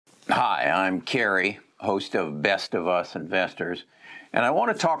Hi, I'm Kerry, host of Best of Us Investors, and I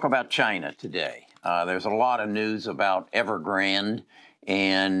want to talk about China today. There's a lot of news about Evergrande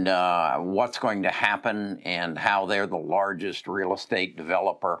and what's going to happen and how they're the largest real estate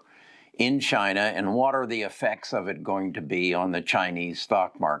developer in China and what are the effects of it going to be on the Chinese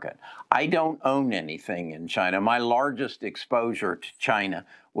stock market. I don't own anything in China. My largest exposure to China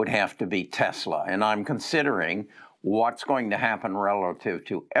would have to be Tesla, and I'm considering what's going to happen relative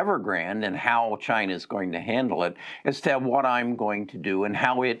to Evergrande and how China is going to handle it as to what I'm going to do and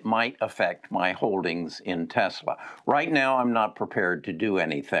how it might affect my holdings in Tesla. Right now, I'm not prepared to do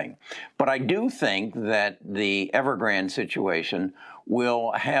anything. But I do think that the Evergrande situation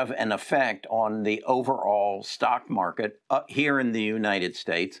will have an effect on the overall stock market here in the United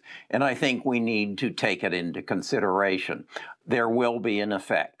States, and I think we need to take it into consideration. There will be an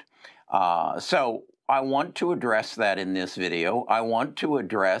effect. So I want to address that in this video. I want to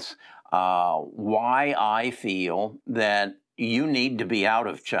address why I feel that you need to be out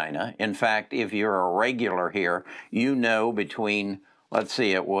of China. In fact, if you're a regular here, you know between, let's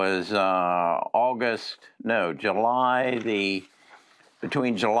see, it was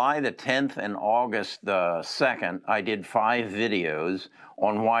between July the 10th and August the 2nd, I did 5 videos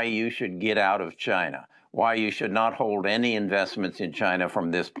on why you should get out of China, why you should not hold any investments in China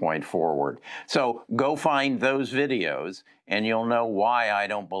from this point forward. So go find those videos and you'll know why I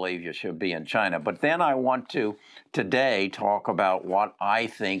don't believe you should be in China. But then I want to today talk about what I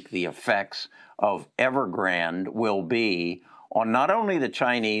think the effects of Evergrande will be on not only the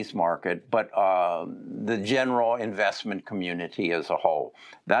Chinese market, but the general investment community as a whole.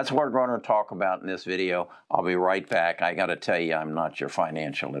 That's what we're going to talk about in this video. I'll be right back. I got to tell you, I'm not your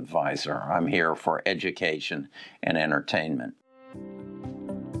financial advisor. I'm here for education and entertainment.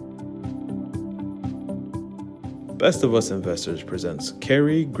 Best of Us Investors presents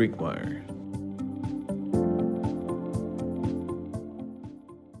Kerry Griegmeier.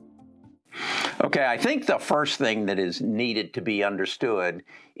 Okay, I think the first thing that is needed to be understood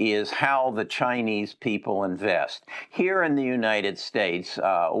is how the Chinese people invest. Here in the United States,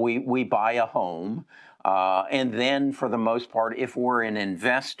 we buy a home, and then for the most part, if we're an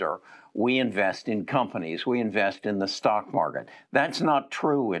investor, we invest in companies. We invest in the stock market. That's not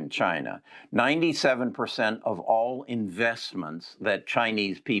true in China. 97% of all investments that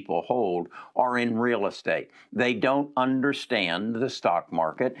Chinese people hold are in real estate. They don't understand the stock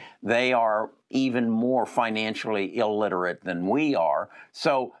market. They are even more financially illiterate than we are.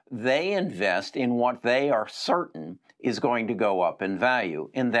 So they invest in what they are certain is going to go up in value,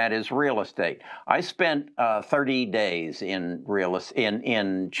 and that is real estate. I spent 30 days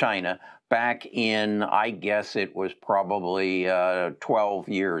in China back in, I guess it was probably 12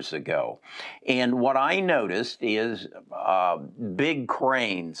 years ago. And what I noticed is big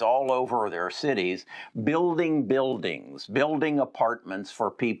cranes all over their cities building buildings, building apartments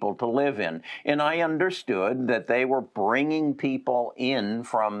for people to live in. And I understood that they were bringing people in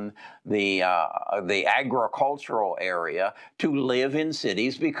from the agricultural area to live in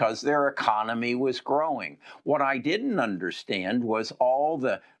cities because their economy was growing. What I didn't understand was all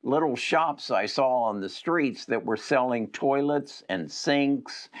the little shops I saw on the streets that were selling toilets and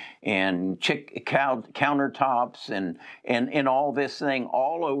sinks and countertops and all this thing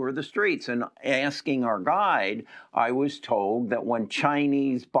all over the streets. And asking our guide, I was told that when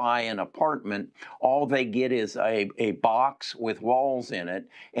Chinese buy an apartment, all they get is a box with walls in it,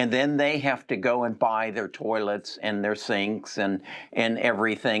 and then they have to go and buy their toilets and their sinks and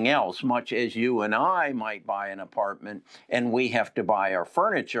everything else, much as you and I might buy an apartment and we have to buy our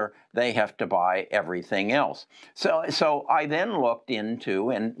furniture, they have to buy everything else. So I then looked into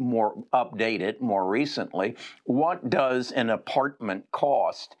and more updated more recently, what does an apartment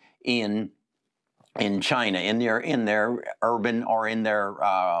cost in China, in their urban or in their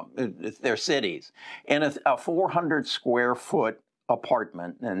cities, and a 400 square foot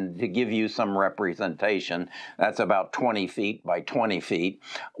apartment, and to give you some representation, that's about 20 feet by 20 feet,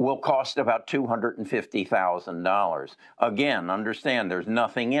 will cost about $250,000. Again, understand there's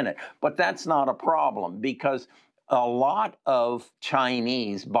nothing in it, but that's not a problem because a lot of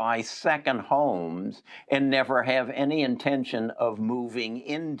Chinese buy second homes and never have any intention of moving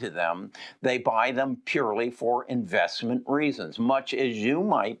into them. They buy them purely for investment reasons, much as you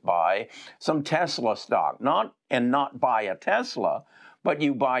might buy some Tesla stock, not buy a Tesla, but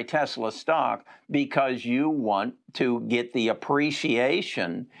you buy Tesla stock because you want to get the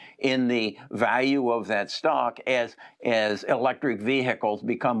appreciation in the value of that stock as electric vehicles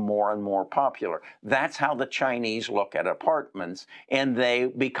become more and more popular. That's how the Chinese look at apartments, and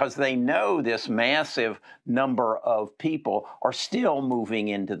because they know this massive number of people are still moving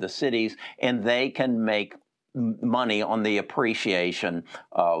into the cities, and they can make money on the appreciation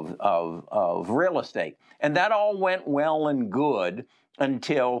of real estate. And that all went well and good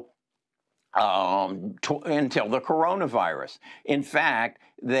until the coronavirus. In fact,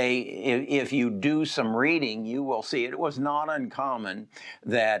 if you do some reading, you will see it was not uncommon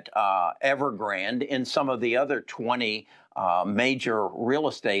that Evergrande and some of the other 20 major real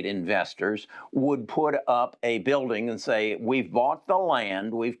estate investors would put up a building and say, we've bought the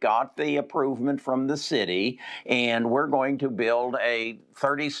land, we've got the approval from the city, and we're going to build a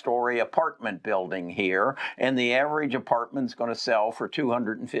 30-story apartment building here, and the average apartment's going to sell for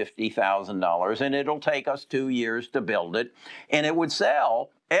 $250,000, and it'll take us 2 years to build it, and it would sell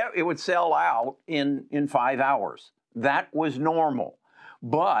out in 5 hours. That was normal.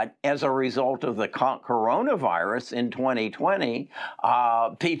 But as a result of the coronavirus in 2020,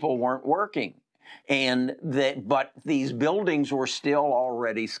 people weren't working. But these buildings were still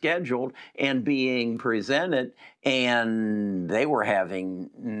already scheduled and being presented, and they were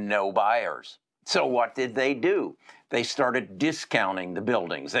having no buyers. So what did they do? They started discounting the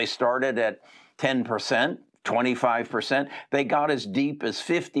buildings. They started at 10%. 25%. They got as deep as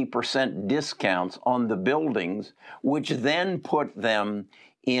 50% discounts on the buildings, which then put them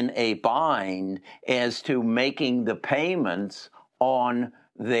in a bind as to making the payments on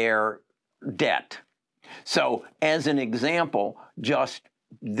their debt. So, as an example, just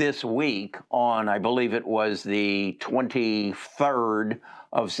this week on, I believe it was the 23rd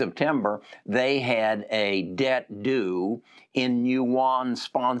of September, they had a debt due in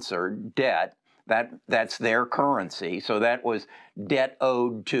yuan-sponsored debt. That's their currency. So that was debt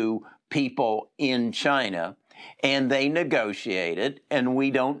owed to people in China. And they negotiated, and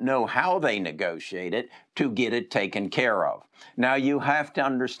we don't know how they negotiated, to get it taken care of. Now, you have to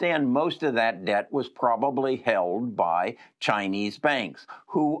understand most of that debt was probably held by Chinese banks.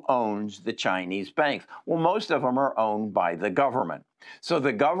 Who owns the Chinese banks? Well, most of them are owned by the government. So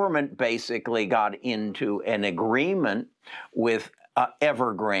the government basically got into an agreement with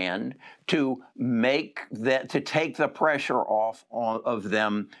Evergrande to take the pressure off of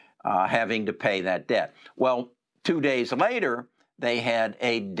them having to pay that debt. Well, 2 days later, they had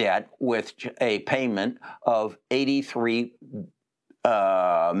a debt with a payment of $83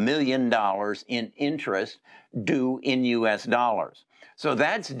 million in interest due in U.S. dollars. So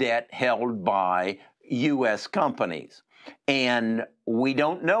that's debt held by U.S. companies. And we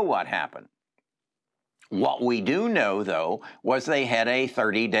don't know what happened. What we do know, though, was they had a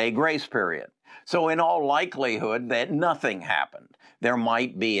 30-day grace period. So in all likelihood, that nothing happened. There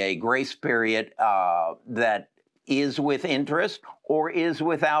might be a grace period that is with interest or is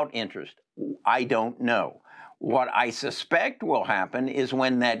without interest. I don't know. What I suspect will happen is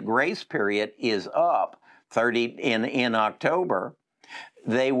when that grace period is up in October,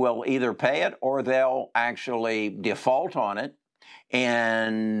 they will either pay it or they'll actually default on it,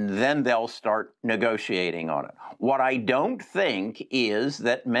 and then they'll start negotiating on it. What I don't think is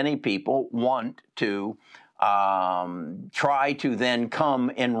that many people want to try to then come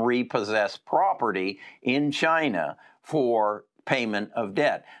and repossess property in China for payment of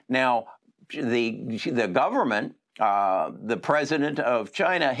debt. Now, the government, the president of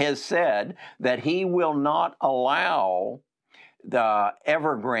China has said that he will not allow the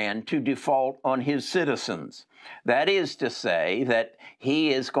Evergrande to default on his citizens. That is to say that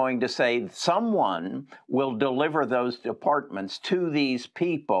he is going to say someone will deliver those apartments to these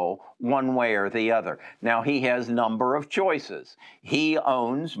people one way or the other. Now, he has a number of choices. He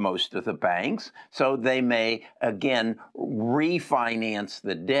owns most of the banks, so they may, again, refinance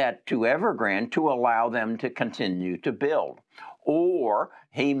the debt to Evergrande to allow them to continue to build. Or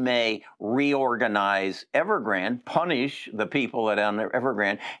he may reorganize Evergrande, punish the people that own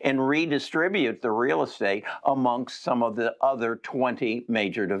Evergrande, and redistribute the real estate amongst some of the other 20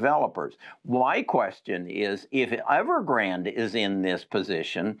 major developers. My question is, if Evergrande is in this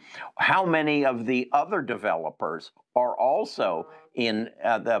position, how many of the other developers are also in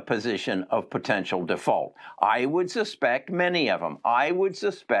the position of potential default? I would suspect many of them. I would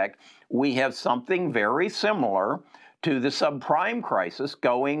suspect we have something very similar to the subprime crisis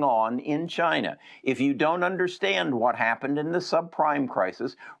going on in China. If you don't understand what happened in the subprime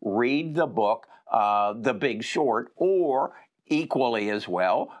crisis, read the book, The Big Short, or equally as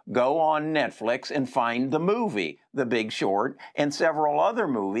well, go on Netflix and find the movie, The Big Short, and several other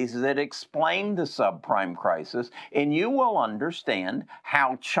movies that explain the subprime crisis, and you will understand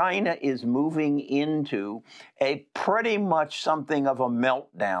how China is moving into a pretty much something of a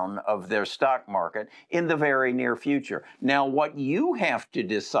meltdown of their stock market in the very near future. Now, what you have to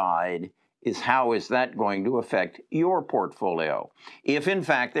decide is how is that going to affect your portfolio? If, in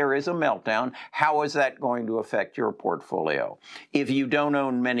fact, there is a meltdown, how is that going to affect your portfolio? If you don't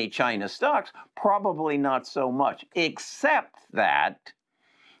own many China stocks, probably not so much, except that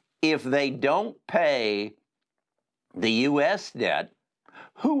if they don't pay the U.S. debt,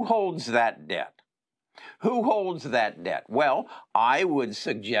 who holds that debt? Who holds that debt? Well, I would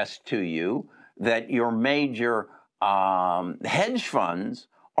suggest to you that your major hedge funds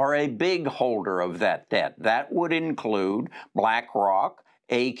are a big holder of that debt. That would include BlackRock,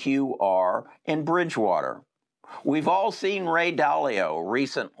 AQR, and Bridgewater. We've all seen Ray Dalio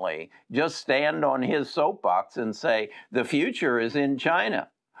recently just stand on his soapbox and say, the future is in China.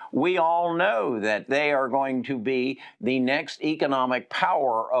 We all know that they are going to be the next economic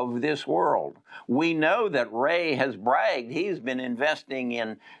power of this world. We know that Ray has bragged he's been investing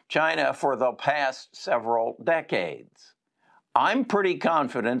in China for the past several decades. I'm pretty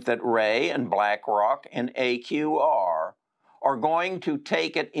confident that Ray and BlackRock and AQR are going to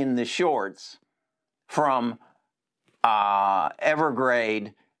take it in the shorts from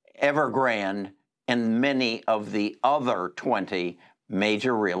Evergrande, and many of the other 20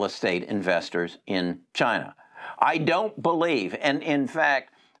 major real estate investors in China. I don't believe, and in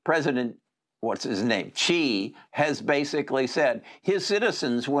fact, President, Xi has basically said his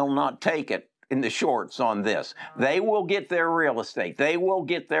citizens will not take it in the shorts on this. They will get their real estate. They will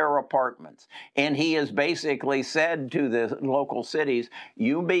get their apartments. And he has basically said to the local cities,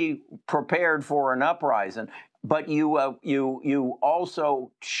 you be prepared for an uprising, but you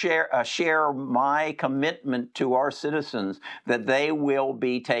also share my commitment to our citizens that they will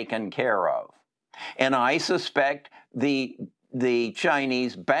be taken care of. And I suspect the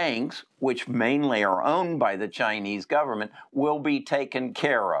Chinese banks, which mainly are owned by the Chinese government, will be taken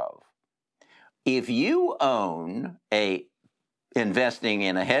care of. If you own investing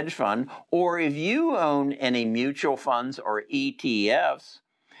in a hedge fund, or if you own any mutual funds or ETFs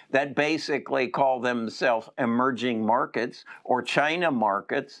that basically call themselves emerging markets or China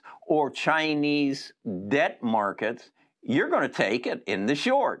markets or Chinese debt markets, you're going to take it in the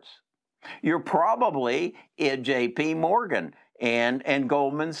shorts. You're probably in JP Morgan and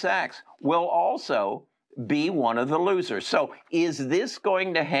Goldman Sachs will also be one of the losers. So is this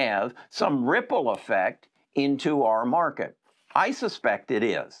going to have some ripple effect into our market? I suspect it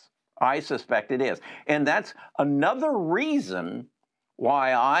is. And that's another reason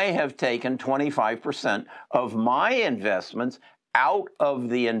why I have taken 25% of my investments out of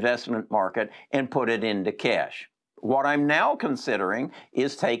the investment market and put it into cash. What I'm now considering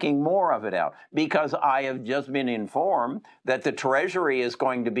is taking more of it out because I have just been informed that the Treasury is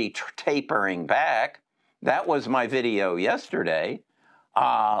going to be tapering back. That was my video yesterday,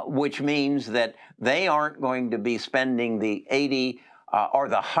 which means that they aren't going to be spending the or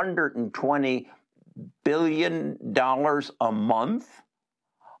the $120 billion a month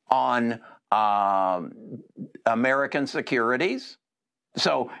on American securities.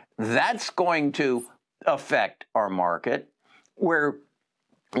 So that's going to affect our market, where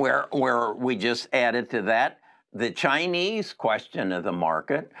we just added to that the Chinese question of the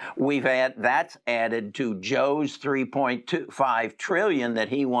market. That's added to Joe's $3.25 trillion that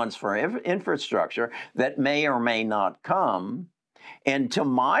he wants for infrastructure that may or may not come. And to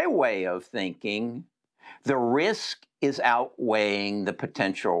my way of thinking, the risk is outweighing the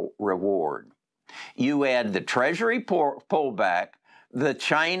potential reward. You add the Treasury pullback, the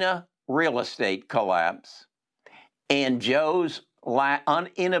China real estate collapse, and Joe's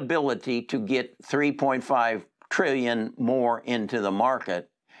inability to get $3.5 trillion more into the market,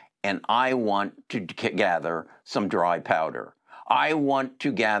 and I want to gather some dry powder. I want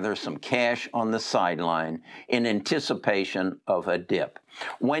to gather some cash on the sideline in anticipation of a dip.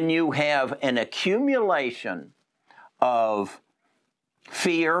 When you have an accumulation of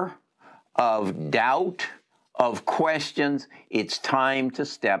fear, of doubt, of questions, it's time to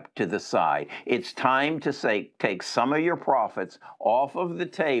step to the side. It's time to take some of your profits off of the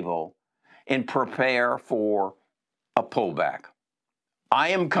table and prepare for a pullback. I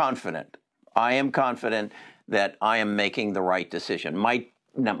am confident that I am making the right decision.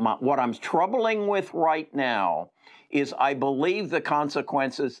 What I'm troubling with right now is I believe the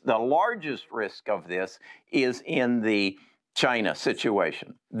consequences, the largest risk of this is in the China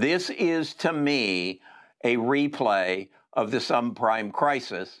situation. This is, to me, a replay of the subprime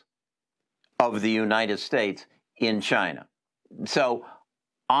crisis of the United States in China. So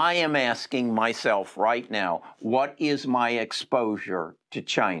I am asking myself right now, what is my exposure to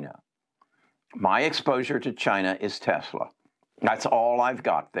China? My exposure to China is Tesla. That's all I've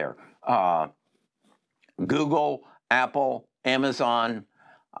got there. Google, Apple, Amazon,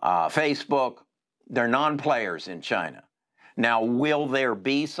 Facebook, they're non-players in China. Now, will there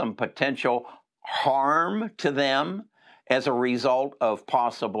be some potential harm to them as a result of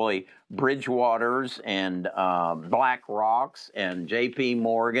possibly Bridgewater's and BlackRock's and JP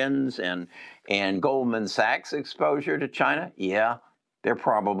Morgan's and Goldman Sachs exposure to China? Yeah, there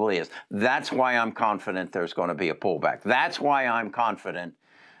probably is. That's why I'm confident there's going to be a pullback. That's why I'm confident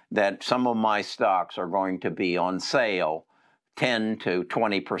that some of my stocks are going to be on sale 10 to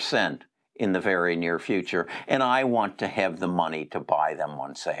 20% in the very near future, and I want to have the money to buy them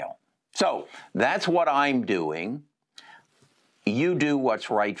on sale. So that's what I'm doing. You do what's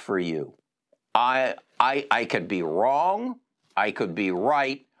right for you. I could be wrong. I could be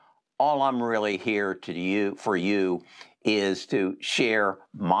right. All I'm really here for you is to share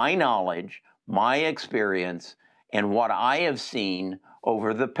my knowledge, my experience, and what I have seen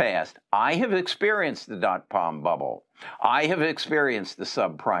over the past. I have experienced the dot-com bubble. I have experienced the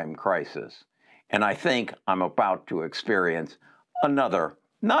subprime crisis. And I think I'm about to experience another,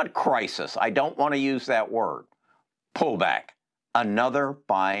 not crisis, I don't want to use that word, pullback, another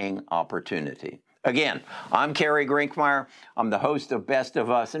buying opportunity. Again, I'm Kerry Grinkmeyer. I'm the host of Best of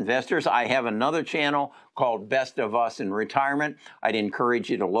Us Investors. I have another channel called Best of Us in Retirement. I'd encourage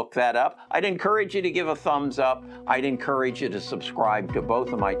you to look that up. I'd encourage you to give a thumbs up. I'd encourage you to subscribe to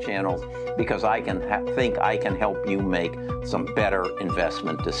both of my channels because I think I can help you make some better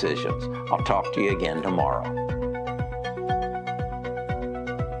investment decisions. I'll talk to you again tomorrow.